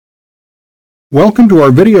Welcome to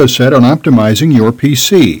our video set on optimizing your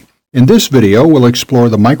PC. In this video, we'll explore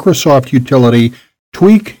the Microsoft utility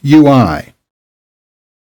Tweak UI.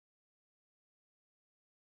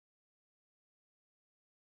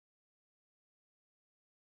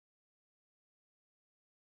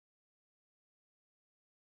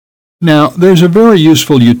 Now, there's a very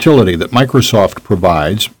useful utility that Microsoft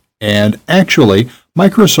provides, and actually,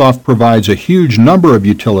 Microsoft provides a huge number of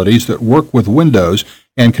utilities that work with Windows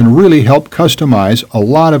and can really help customize a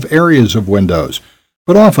lot of areas of Windows.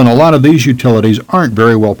 But often a lot of these utilities aren't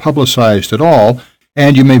very well publicized at all,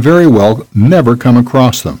 and you may very well never come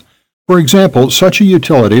across them. For example, such a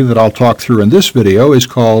utility that I'll talk through in this video is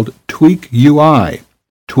called Tweak UI,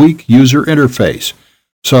 Tweak User Interface.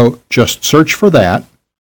 So just search for that.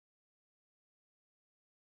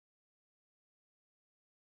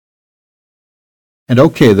 And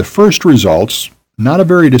okay, the first results, not a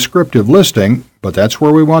very descriptive listing, but that's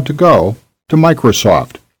where we want to go, to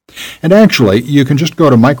Microsoft. And actually, you can just go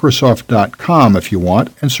to Microsoft.com if you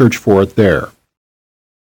want and search for it there.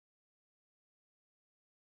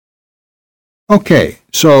 Okay,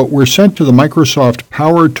 so we're sent to the Microsoft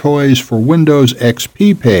Power Toys for Windows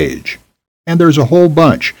XP page. And there's a whole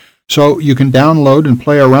bunch, so you can download and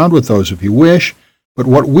play around with those if you wish, but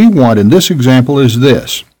what we want in this example is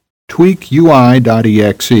this,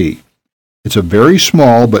 tweakui.exe. It's a very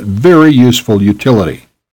small but very useful utility.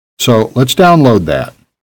 So let's download that.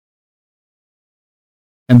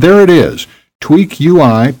 And there it is, Tweak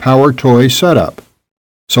UI Power Toy Setup.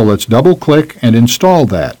 So let's double-click and install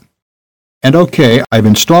that. And okay, I've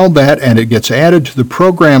installed that and it gets added to the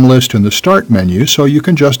program list in the Start menu, so you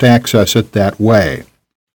can just access it that way.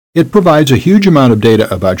 It provides a huge amount of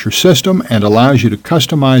data about your system and allows you to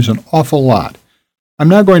customize an awful lot. I'm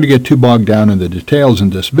not going to get too bogged down in the details in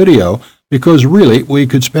this video, because really we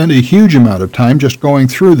could spend a huge amount of time just going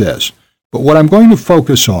through this. But what I'm going to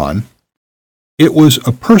focus on, it was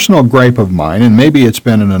a personal gripe of mine, and maybe it's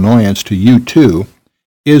been an annoyance to you too,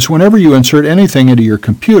 is whenever you insert anything into your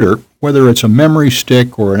computer, whether it's a memory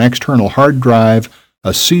stick or an external hard drive,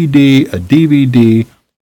 a CD, a DVD,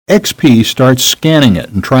 XP starts scanning it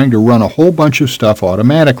and trying to run a whole bunch of stuff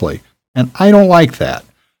automatically. And I don't like that.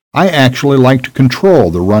 I actually like to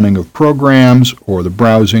control the running of programs or the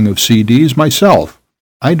browsing of CDs myself.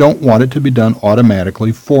 I don't want it to be done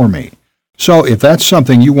automatically for me. So if that's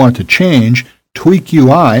something you want to change, Tweak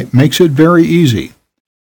UI makes it very easy.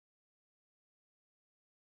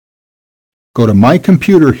 Go to My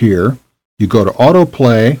Computer here, you go to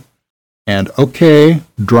Autoplay, and OK,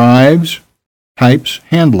 Drives, Types,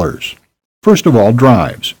 Handlers. First of all,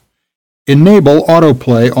 Drives. Enable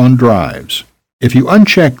Autoplay on Drives. If you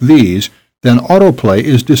uncheck these, then autoplay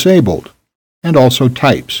is disabled, and also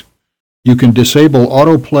types. You can disable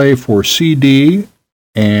autoplay for CD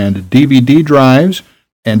and DVD drives,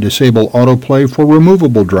 and disable autoplay for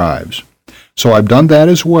removable drives. So I've done that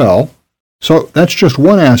as well. So that's just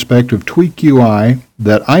one aspect of Tweak UI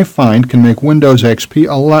that I find can make Windows XP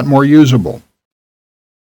a lot more usable.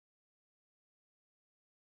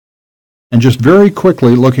 And just very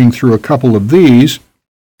quickly looking through a couple of these,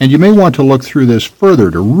 and you may want to look through this further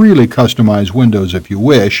to really customize Windows if you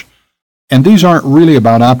wish. And these aren't really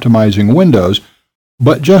about optimizing Windows,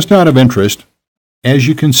 but just out of interest, as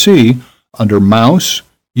you can see, under Mouse,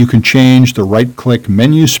 you can change the right-click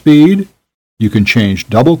menu speed, you can change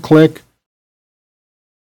double-click,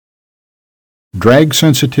 drag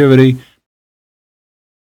sensitivity,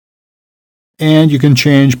 and you can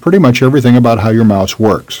change pretty much everything about how your mouse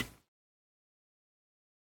works.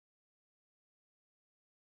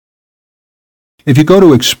 If you go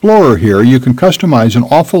to Explorer here, you can customize an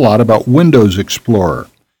awful lot about Windows Explorer.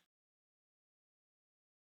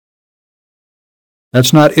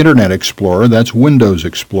 That's not Internet Explorer, that's Windows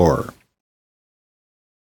Explorer.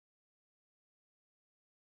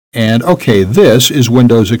 And okay, this is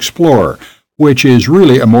Windows Explorer, which is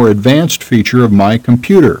really a more advanced feature of My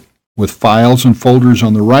Computer, with files and folders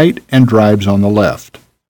on the right and drives on the left.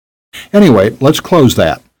 Anyway, let's close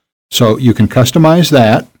that. So you can customize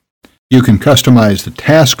that. You can customize the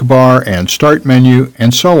taskbar and Start menu,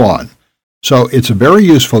 and so on. So it's a very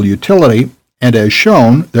useful utility, and as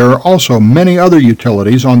shown, there are also many other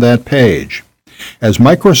utilities on that page. As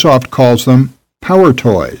Microsoft calls them, Power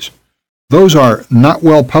Toys. Those are not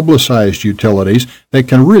well publicized utilities that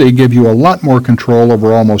can really give you a lot more control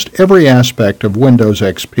over almost every aspect of Windows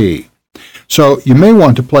XP. So you may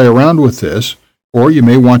want to play around with this, or you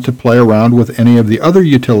may want to play around with any of the other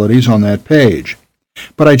utilities on that page.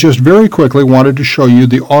 But I just very quickly wanted to show you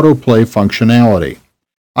the autoplay functionality.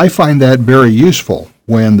 I find that very useful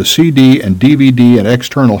when the CD and DVD and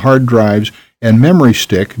external hard drives and memory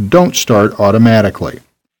stick don't start automatically.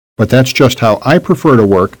 But that's just how I prefer to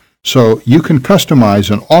work, so you can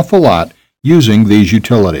customize an awful lot using these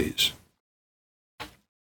utilities.